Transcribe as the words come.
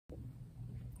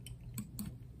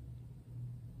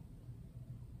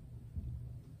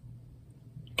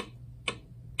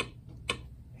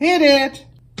Hit it!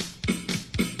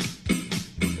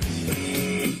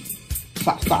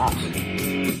 Zaag, zaag.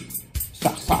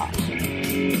 Zaag, zaag.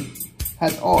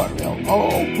 Het oor wil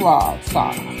ook wat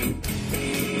zaag.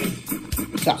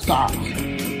 Zaag, zaag.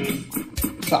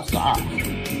 Zaag, zaag.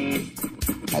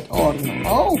 Het oor wil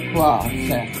ook wat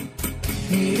zeg.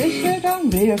 Hier is ze dan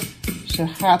weer. Ze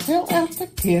gaat heel erg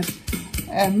tekeer.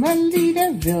 En mijn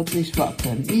lieder wilt is wat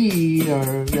een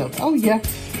ieder wilt. Oh ja,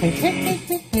 hey, hey, hey,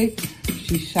 hey, hey.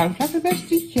 She sounds like the best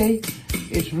DJ.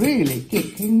 It's really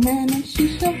kicking man and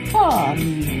she's so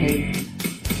funny, hey.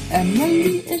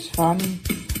 Emily is funny.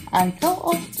 I go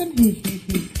often hee hee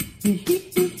hee. Hee hee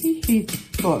hee hee hee.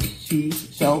 Cause she's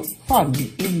so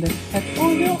funny in the... Het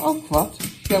oor wil ook wat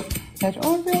show. Het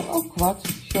oor wil ook wat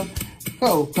show.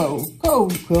 Go, go, go,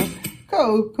 go.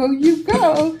 Go, go, you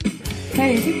go.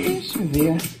 Hey, dit is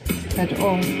weer. Het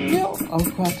oor wil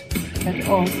ook wat. Het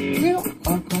oor wil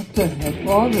ook wat. Het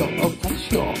oor wil ook wat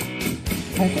show.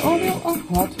 Het oor wil ook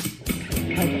wat.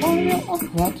 Het oor wil ook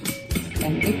wat.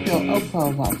 En ik wil ook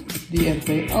wel wat. Die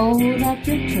NPO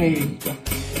Radio 2.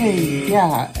 Hey,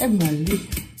 ja, Emily.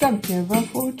 Dank je wel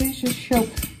voor deze show.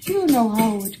 You know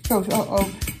how it goes. Oh, oh,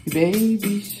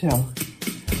 baby so.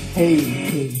 Hey,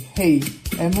 hey, hey.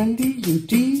 Emily, you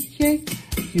DJ.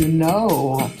 You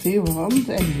know what we want.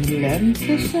 And you lend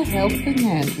us a helping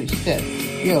hand with that.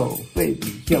 Yo,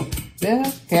 baby, yo.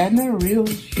 Where can a real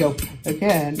show?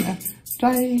 Again, a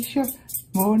day show.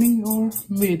 Morning or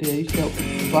midday show.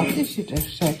 What is it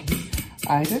exactly?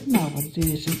 I don't know what it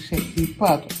is exactly,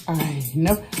 but I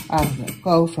know I will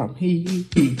go from he.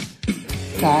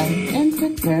 Time and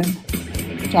again,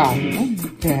 time and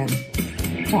again,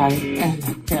 time and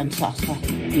again, zacht,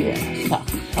 yeah,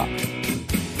 zacht.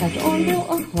 Het oor wil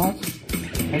ook wat,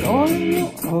 het oor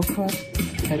wil ook wat,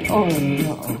 het oor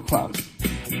wil ook wat.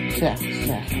 Zeg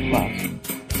wat.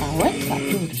 I went back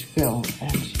to this girl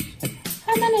and she said,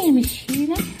 hi, my name is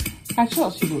Pina. I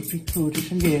thought she would be good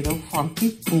as a little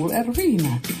funky, cool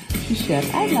Erwina. She said,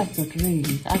 I'd like to drink.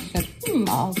 I said,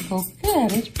 I'll go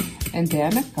get it. And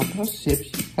then a couple of sips,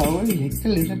 she go and licked a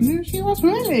little knew she was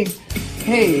willing.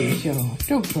 Hey, so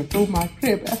took her to my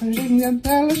crib, everything went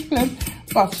well as planned.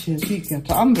 But since he got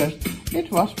undressed, it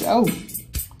was, oh,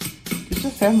 it's a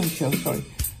family show, sorry.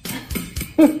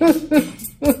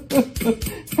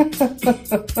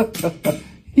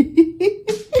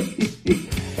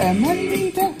 En mijn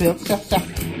lieder wilt, zacht.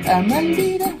 En mijn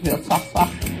lieder wilt, zacht.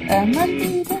 En mijn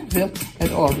lieder wilt,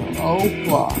 het oor wil ook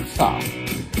wat zacht.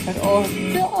 Het oor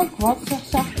wil ook wat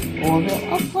zacht. Oor wil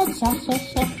ook wat zacht. Zacht.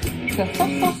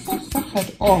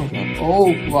 Het oor wil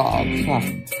ook wat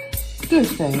zacht.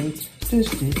 Dus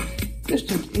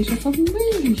dit is een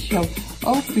familieshow.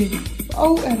 Oh Piet,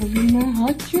 oh Erwina,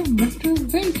 had je moeten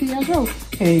weten, ja zo.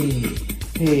 Hey,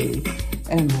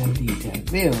 en mijn lieder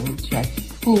wilt jij.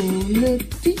 Coole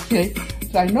DJ,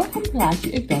 draai nog een plaatje,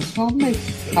 ik dans wel mee.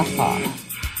 Aha.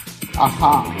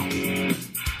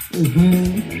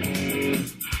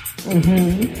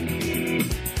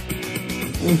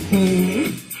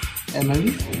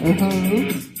 Emily.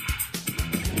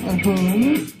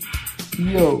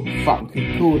 Yo,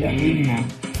 funky cool Erwina.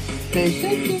 Deze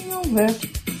jingle werd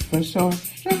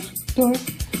verzorgd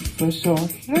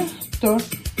door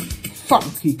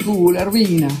funky cool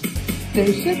Erwina.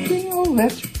 Deze jingle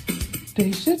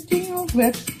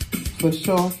werd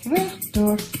verzorgd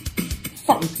door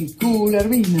funky cool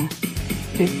Erwina.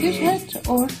 Dit is het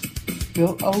oor,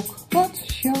 wil ook wat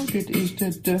show. Dit is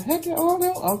het oor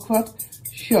wil ook wat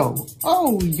show.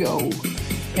 Oh yo,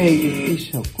 hey, dit is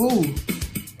zo cool.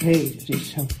 Hey, dit is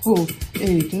zo cool.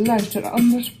 Ik luister,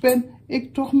 anders ben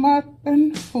ik toch maar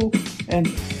een fool. En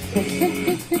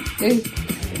hey,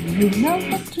 you know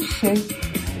what to say.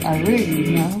 I really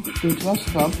know, dit was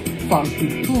van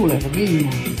funky cool Erwina.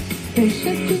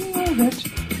 Deze jingle werd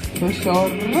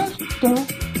verzorgd door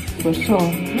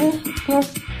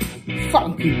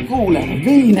funky cool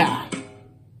Erwina.